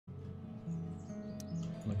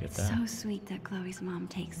Get that. So sweet that Chloe's mom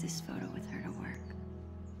takes this photo with her to work.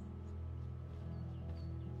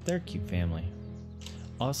 They're a cute family.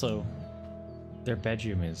 Also, their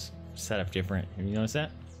bedroom is set up different. Have you noticed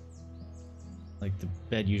that? Like the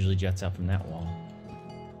bed usually juts out from that wall.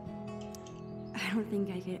 I don't think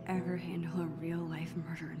I could ever handle a real-life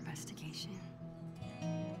murder investigation.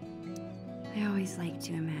 I always like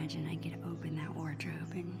to imagine I could open that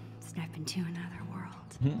wardrobe and step into another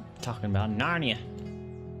world. Talking about Narnia.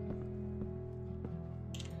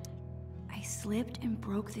 I slipped and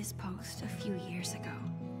broke this post a few years ago.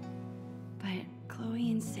 But Chloe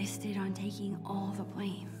insisted on taking all the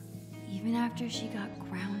blame. Even after she got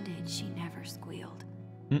grounded, she never squealed.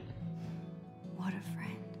 What a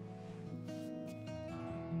friend.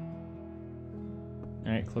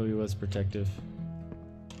 Alright, Chloe was protective.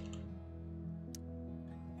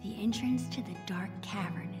 The entrance to the dark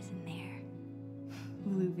cavern is in there.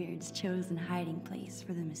 Bluebeard's chosen hiding place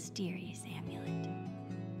for the mysterious amulet.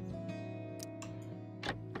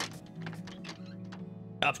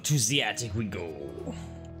 Up to the attic we go.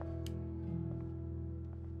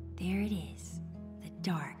 There it is, the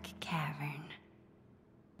dark cavern.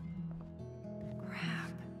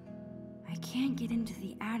 Crap. I can't get into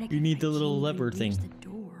the attic. You need the if I little can't lever even thing. reach the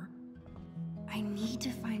door. I need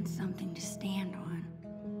to find something to stand on.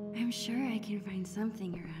 I'm sure I can find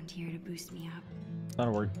something around here to boost me up. Not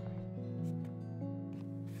a word.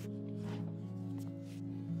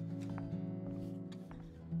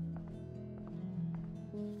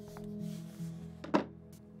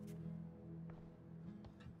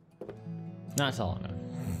 Not tall enough.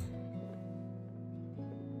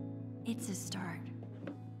 It's a start.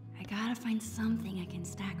 I gotta find something I can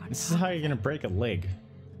stack on This is top how of you're it. gonna break a leg.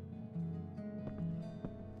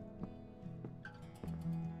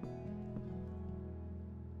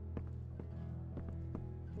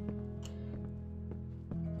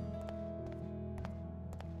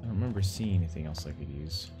 I don't remember seeing anything else I could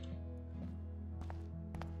use.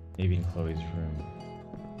 Maybe in Chloe's room.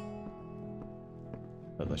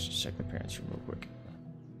 But let's just check the parents' room real quick.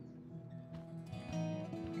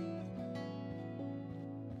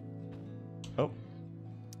 Oh.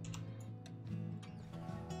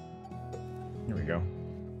 Here we go.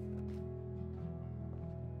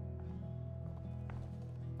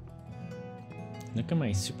 Look at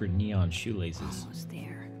my super neon shoelaces. Almost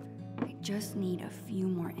there. I just need a few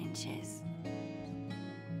more inches.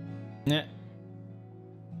 Nah.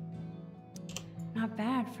 Not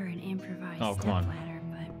bad for an improvised Oh, step come on. ladder,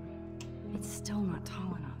 but it's still not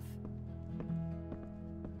tall enough.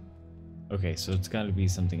 Okay, so it's got to be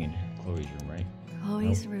something in Chloe's room, right?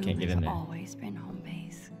 Chloe's Nope, room can't get has in there. always been home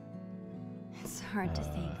base. It's hard to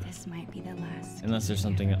think this might be the last. Unless there's skip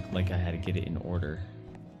something I ever like I play. had to get it in order.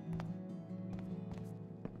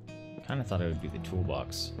 Kind of thought it would be the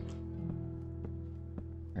toolbox.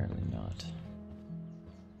 Apparently not.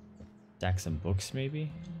 Stack some books,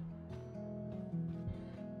 maybe?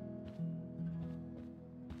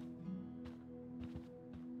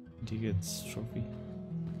 Diggood's trophy.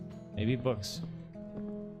 Maybe books.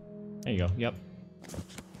 There you go. Yep.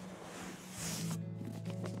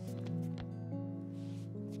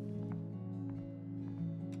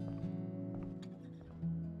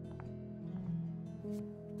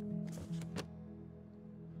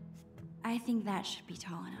 I think that should be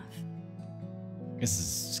tall enough. This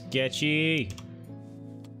is sketchy.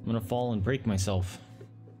 I'm gonna fall and break myself.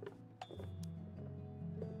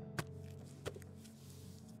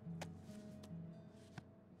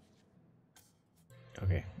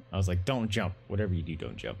 Okay, I was like, don't jump. Whatever you do,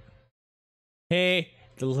 don't jump. Hey,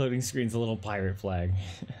 the loading screen's a little pirate flag.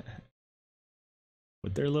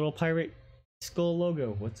 With their little pirate skull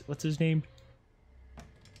logo. What's his name?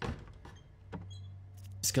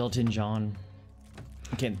 Skeleton John.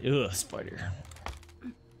 Again, ugh, spider.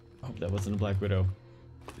 Hope that wasn't a Black Widow.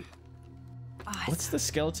 Awesome. What's the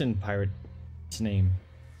skeleton pirate's name?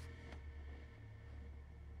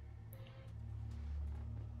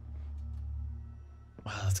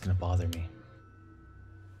 Wow, that's gonna bother me.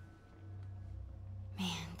 Man,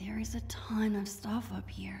 there is a ton of stuff up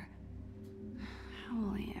here. How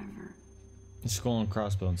will I ever? Skull and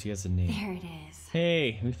crossbones. He has a name. There it is.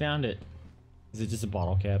 Hey, we found it. Is it just a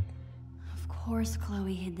bottle cap? Of course,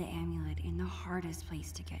 Chloe hid the amulet in the hardest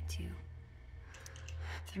place to get to.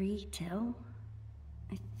 3 Till?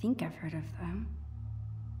 I think I've heard of them.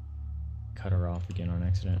 Cut her off again on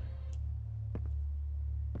accident.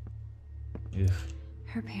 Ugh.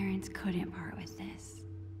 Her parents couldn't part with this.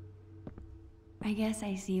 I guess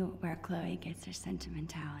I see where Chloe gets her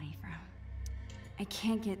sentimentality from. I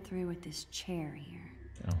can't get through with this chair here.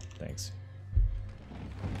 Oh, thanks.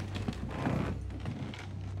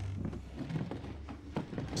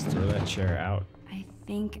 a chair out. I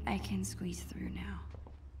think I can squeeze through now.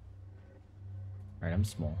 Alright, I'm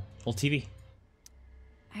small. Full TV.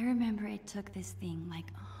 I remember it took this thing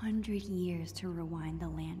like 100 years to rewind the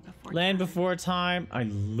Land Before Land Time. Before Time. I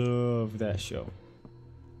love that show.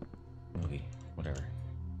 Movie. Whatever.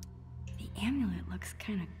 The amulet looks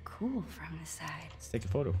kind of cool from the side. Let's take a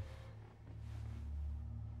photo.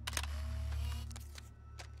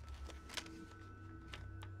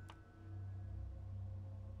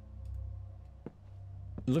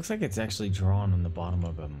 It looks like it's actually drawn on the bottom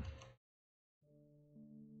of them.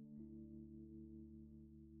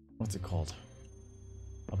 What's it called?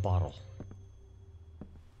 A bottle.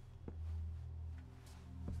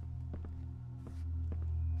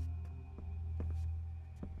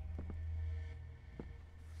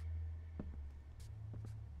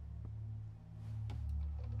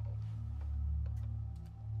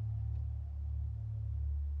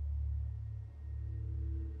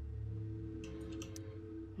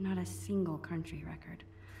 Not a single country record.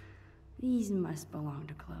 These must belong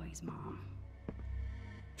to Chloe's mom.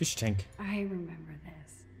 Fish tank. I remember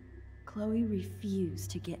this. Chloe refused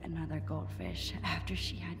to get another goldfish after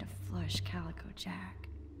she had to flush Calico Jack.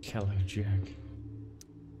 Calico Jack.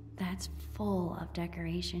 That's full of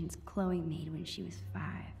decorations Chloe made when she was 5.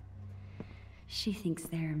 She thinks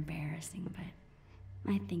they're embarrassing,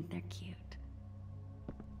 but I think they're cute.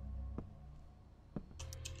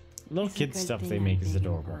 Little It's a kid good stuff thing they I'm make is big and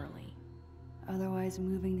adorable. burly. Otherwise,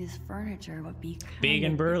 moving this furniture would be Big kinda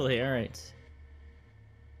and burly, difficult. alright.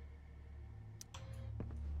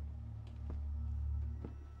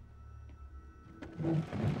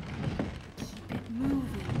 Keep it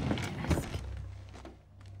moving, desk.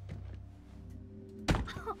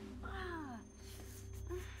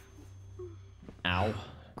 Ow.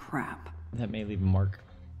 Crap. That may leave a mark.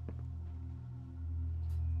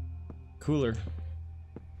 Cooler.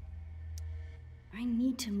 I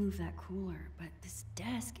need to move that cooler, but this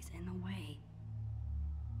desk is in the way.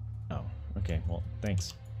 Oh, okay. Well,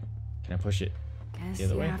 thanks. Can I push it Guess the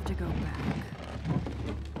other you way? have to go back.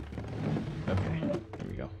 Okay, there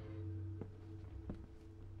we go.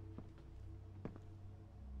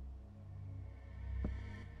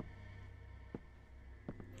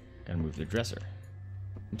 Gotta move the dresser.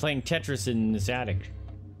 I'm playing Tetris in this attic.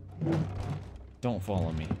 Don't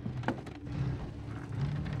follow me.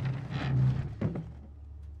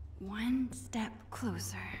 One step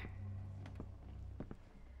closer.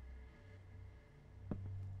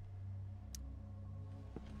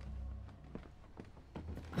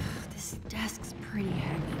 Ugh, this desk's pretty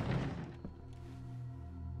heavy.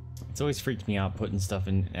 It's always freaked me out putting stuff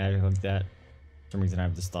in an attic like that. For some reason I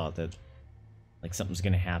have this thought that like something's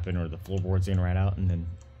gonna happen or the floorboard's gonna ride out and then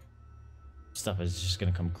stuff is just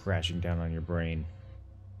gonna come crashing down on your brain.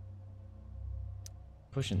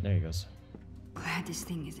 Pushing, there he goes. Glad this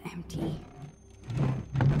thing is empty.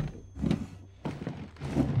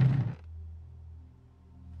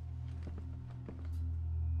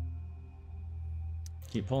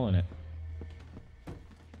 Keep pulling it.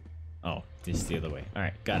 Oh, this the other way.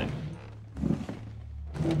 Alright, got it.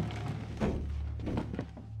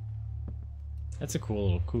 That's a cool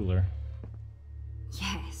little cooler.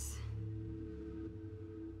 Yes.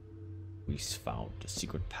 We found a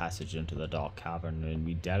secret passage into the dark cavern and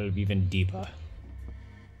we delve even deeper.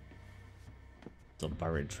 The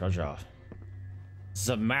buried treasure.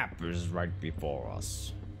 The map is right before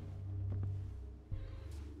us.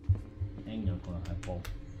 Hang up on a high pole.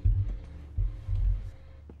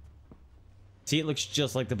 See, it looks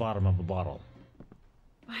just like the bottom of a bottle.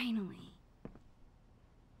 Finally.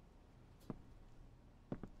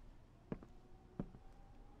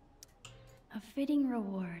 A fitting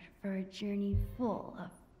reward for a journey full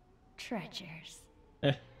of treasures.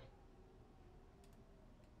 Eh.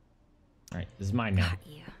 Alright, this is mine now. Got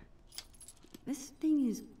you. This thing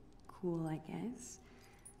is cool, I guess.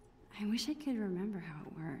 I wish I could remember how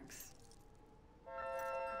it works.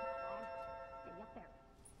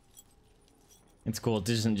 It's cool. It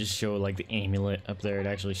doesn't just show like the amulet up there. It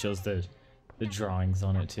actually shows the drawings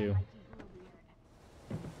on it too.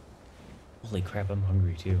 Holy crap, I'm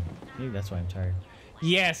hungry too. Maybe that's why I'm tired.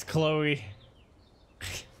 Yes, Chloe.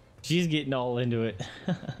 She's getting all into it.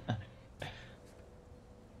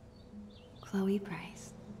 Chloe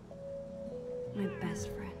Price. My best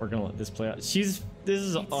friend. We're gonna let this play out. This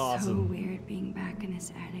is It's awesome. so weird being back in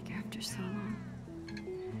this attic after so long.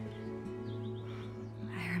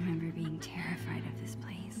 I remember being terrified of this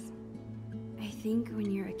place. I think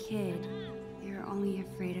when you're a kid, you're only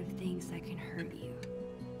afraid of things that can hurt you.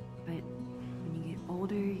 But when you get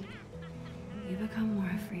older, you become more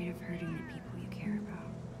afraid of hurting the people you care about.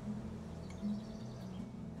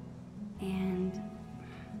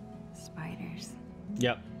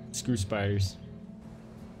 Yep. Screw spiders.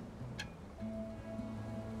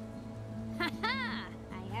 Ha!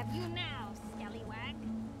 I have you now, scallywag.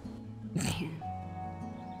 Man,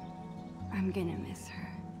 I'm gonna miss her.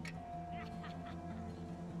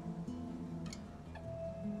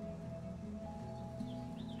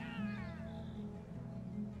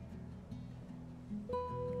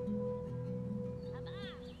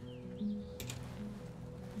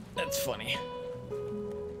 That's funny.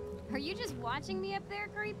 Are you just watching me up there,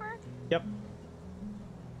 Creeper? Yep.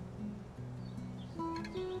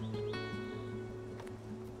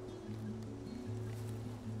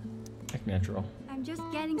 Heck, natural. I'm just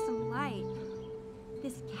getting some light.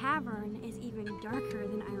 This cavern is even darker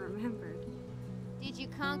than I remembered. Did you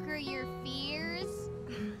conquer your fears?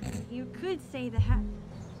 You could say that.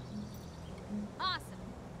 Awesome.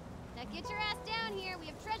 Now get your ass down here. We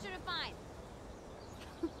have treasure to find.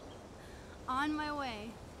 On my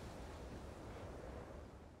way.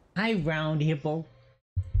 Hi, round hippo.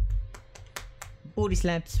 Booty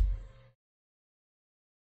slaps.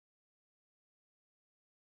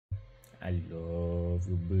 I love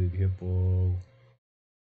you, big hippo.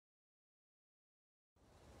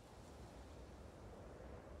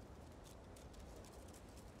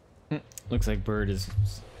 Looks like Bird is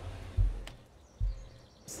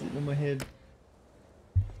sitting on my head.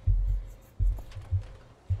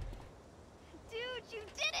 Dude, you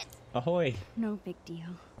did it! Ahoy! No big deal.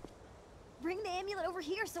 Bring the amulet over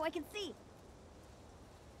here so I can see.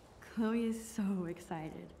 Chloe is so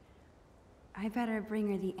excited. I better bring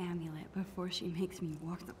her the amulet before she makes me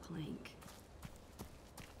walk the plank.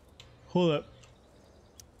 Hold up.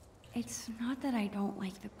 It's not that I don't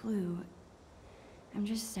like the blue. I'm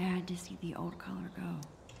just sad to see the old color go.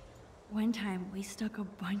 One time, we stuck a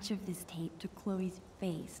bunch of this tape to Chloe's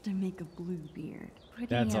face to make a Bluebeard. Putting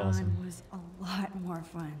That's it awesome. on was a lot more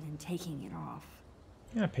fun than taking it off.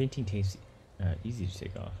 Yeah, painting tape's easy to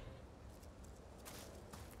take off.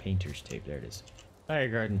 Painter's tape, there it is. Fire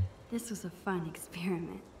garden. This was a fun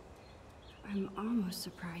experiment. I'm almost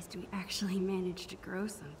surprised we actually managed to grow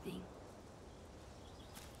something.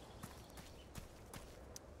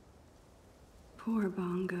 Poor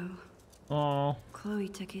Bongo. Aww. Chloe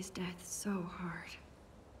took his death so hard.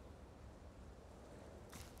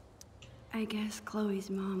 I guess Chloe's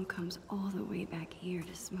mom comes all the way back here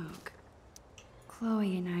to smoke.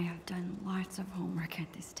 Chloe and I have done lots of homework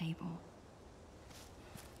at this table.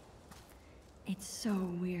 It's so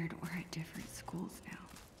weird we're at different schools now.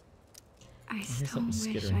 I still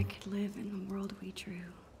something wish skittering. I could live in the world we drew.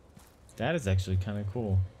 That is actually kind of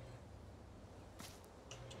cool.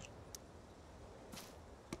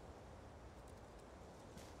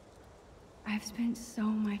 I've spent so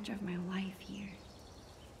much of my life here.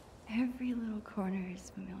 Every little corner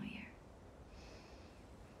is familiar.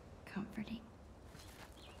 Comforting.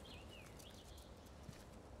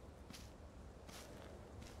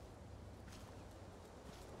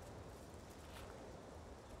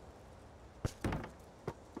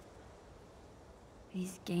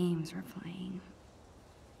 These games we're playing.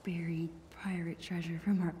 Buried pirate treasure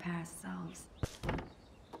from our past selves.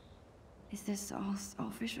 Is this all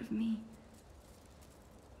selfish of me?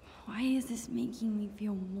 Why is this making me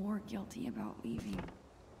feel more guilty about leaving?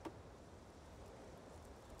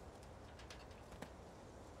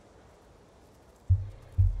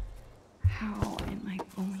 How am I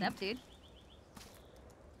going? What's up, dude?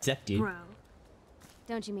 Zep, dude. Bro.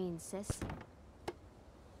 Don't you mean sis?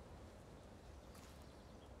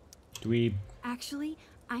 Dweeb. Actually,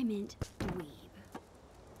 I meant dweeb.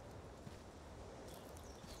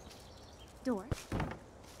 Dork.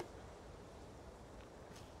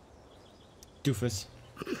 Doofus.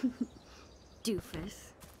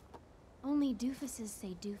 Doofus. Only doofuses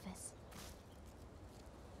say doofus.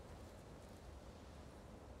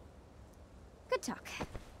 Good talk.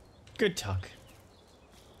 Good talk.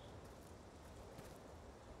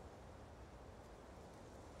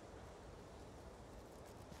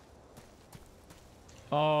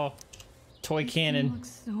 Oh, toy This thing cannon.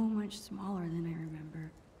 looks so much smaller than I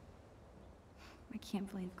remember. I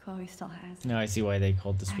can't believe Chloe still has it. Now I see why they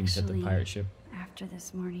called the swing set the Actually, pirate ship. After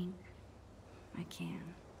this morning, I can.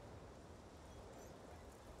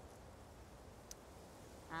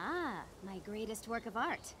 Ah, my greatest work of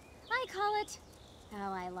art. I call it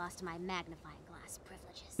how I lost my magnifying glass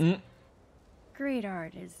privileges. Great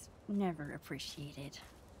art is never appreciated.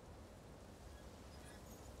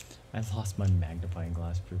 I lost my magnifying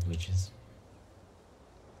glass privileges.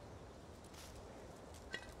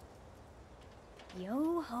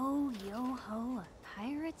 Yo ho, a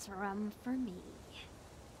pirate's rum for me.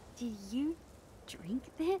 Did you drink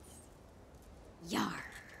this? Yar.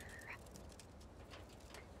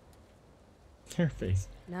 Her face.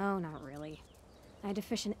 No, not really. I had to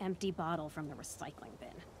fish an empty bottle from the recycling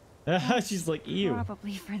bin. She's like, ew.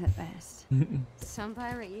 Probably for the best. Some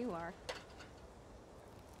pirate you are.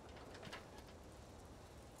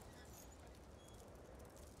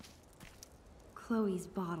 Chloe's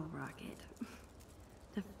bottle rocket.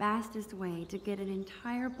 The fastest way to get an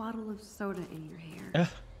entire bottle of soda in your hair.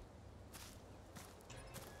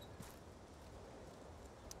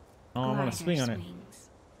 Oh, I want to swing on it. Swings.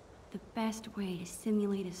 The best way to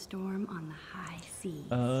simulate a storm on the high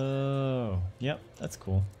seas. Oh, yep, that's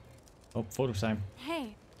cool. Oh, photo time.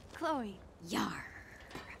 Hey, Chloe. Yar.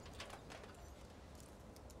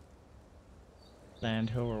 Land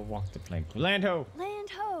ho or walk the plank. Land ho! Land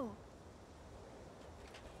ho.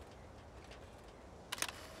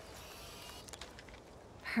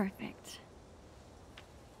 Perfect.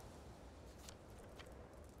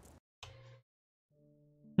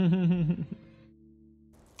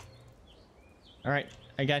 All right,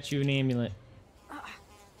 I got you an amulet.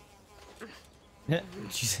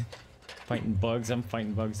 She's fighting bugs. I'm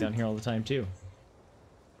fighting bugs down here all the time too.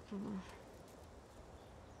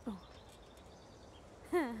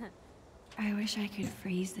 I wish I could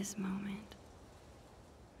freeze this moment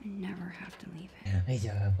and never have to leave it.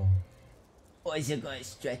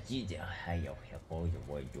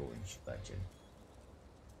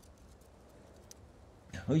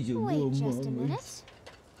 Wait just a minute.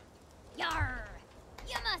 Yar!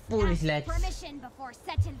 You must ask permission before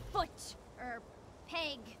setting foot, or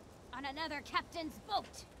peg, on another captain's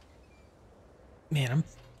boat. Man, I'm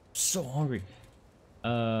so hungry.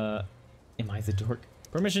 Am I the dork?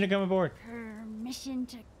 Permission to come aboard. Permission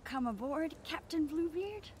to come aboard, Captain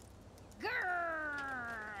Bluebeard?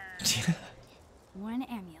 Grrr! One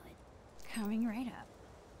amulet. Coming right up.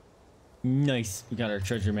 Nice. We got our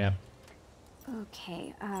treasure map.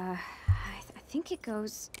 Okay, I think it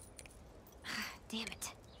goes... Damn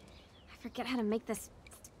it. I forget how to make this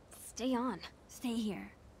stay on. Stay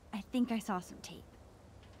here. I think I saw some tape.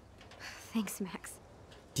 Thanks, Max.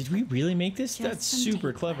 Did we really make this? Just That's some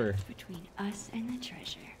super tape clever. left between us and the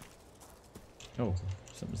treasure. Oh,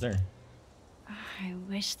 something's there. I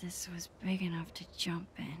wish this was big enough to jump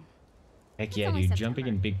in. Heck It's yeah, only dude. September. Jumping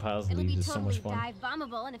in big piles of It'll be leaves is so totally much fun. dive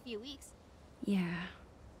bombable in a few weeks. Yeah.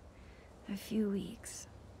 A few weeks.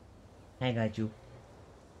 I got you.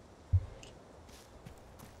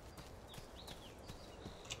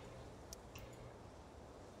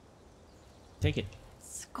 Take it.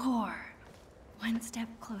 Score! One step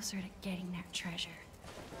closer to getting that treasure.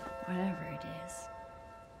 Whatever it is.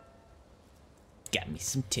 Got me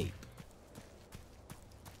some tape.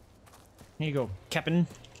 Here you go, Captain.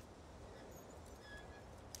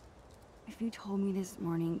 If you told me this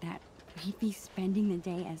morning that we'd be spending the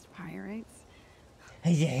day as pirates,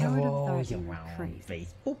 Yeah, I would have thought you were crazy.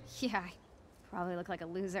 face. Oop, Yeah, I probably look like a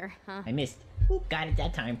loser, huh? I missed. Oop, got it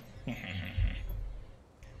that time.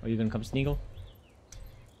 Are you gonna come sneagle?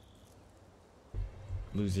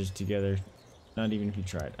 Losers together. Not even if you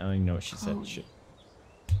tried. I don't even know what she said. Oh. Shit.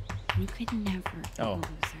 you could never be Oh. a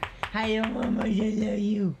loser, Hi, Mama. I love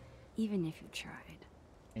you. even if you tried.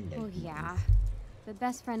 I love Well, you. yeah. The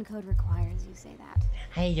best friend code requires you say that.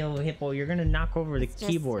 Hey, yo, Hippo, you're gonna knock over the It's just-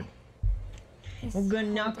 keyboard. This We're gonna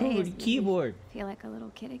whole knock day over has the made me keyboard. Feel like a little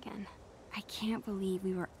kid again. I can't believe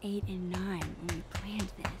we were 8 and 9 when we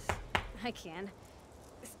planned this. I can.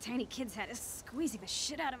 This tiny kid's head is squeezing the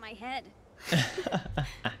shit out of my head.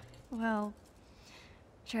 Well,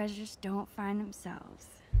 treasures don't find themselves.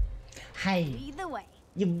 Hi. Lead the way.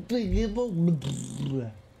 You big Hippo.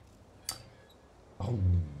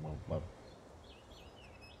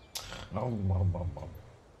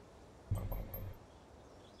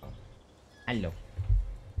 Hello.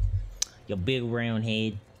 Your big round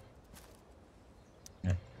head.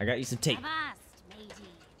 I got you some tape. Avast, matey.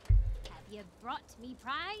 Have you brought me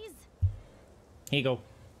prize? Here you go.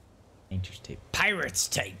 Angel's tape. Pirates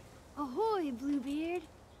tape. Ahoy, Bluebeard!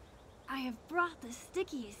 I have brought the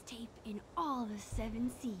stickiest tape in all the 7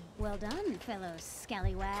 seas. Well done, fellow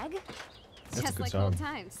scallywag. That's a Just good like song. old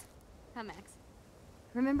times. Huh, Max?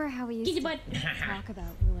 Remember how we used to talk about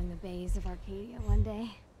ruling the bays of Arcadia one day?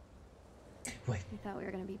 What? We thought we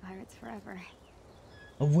were gonna be pirates forever.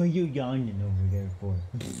 Oh, what are you yawning over there for?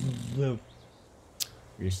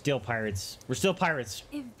 We're still pirates. We're still pirates.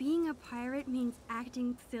 If being a pirate means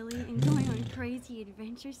acting silly and going on crazy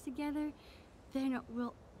adventures together, then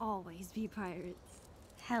we'll always be pirates.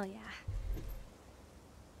 Hell yeah.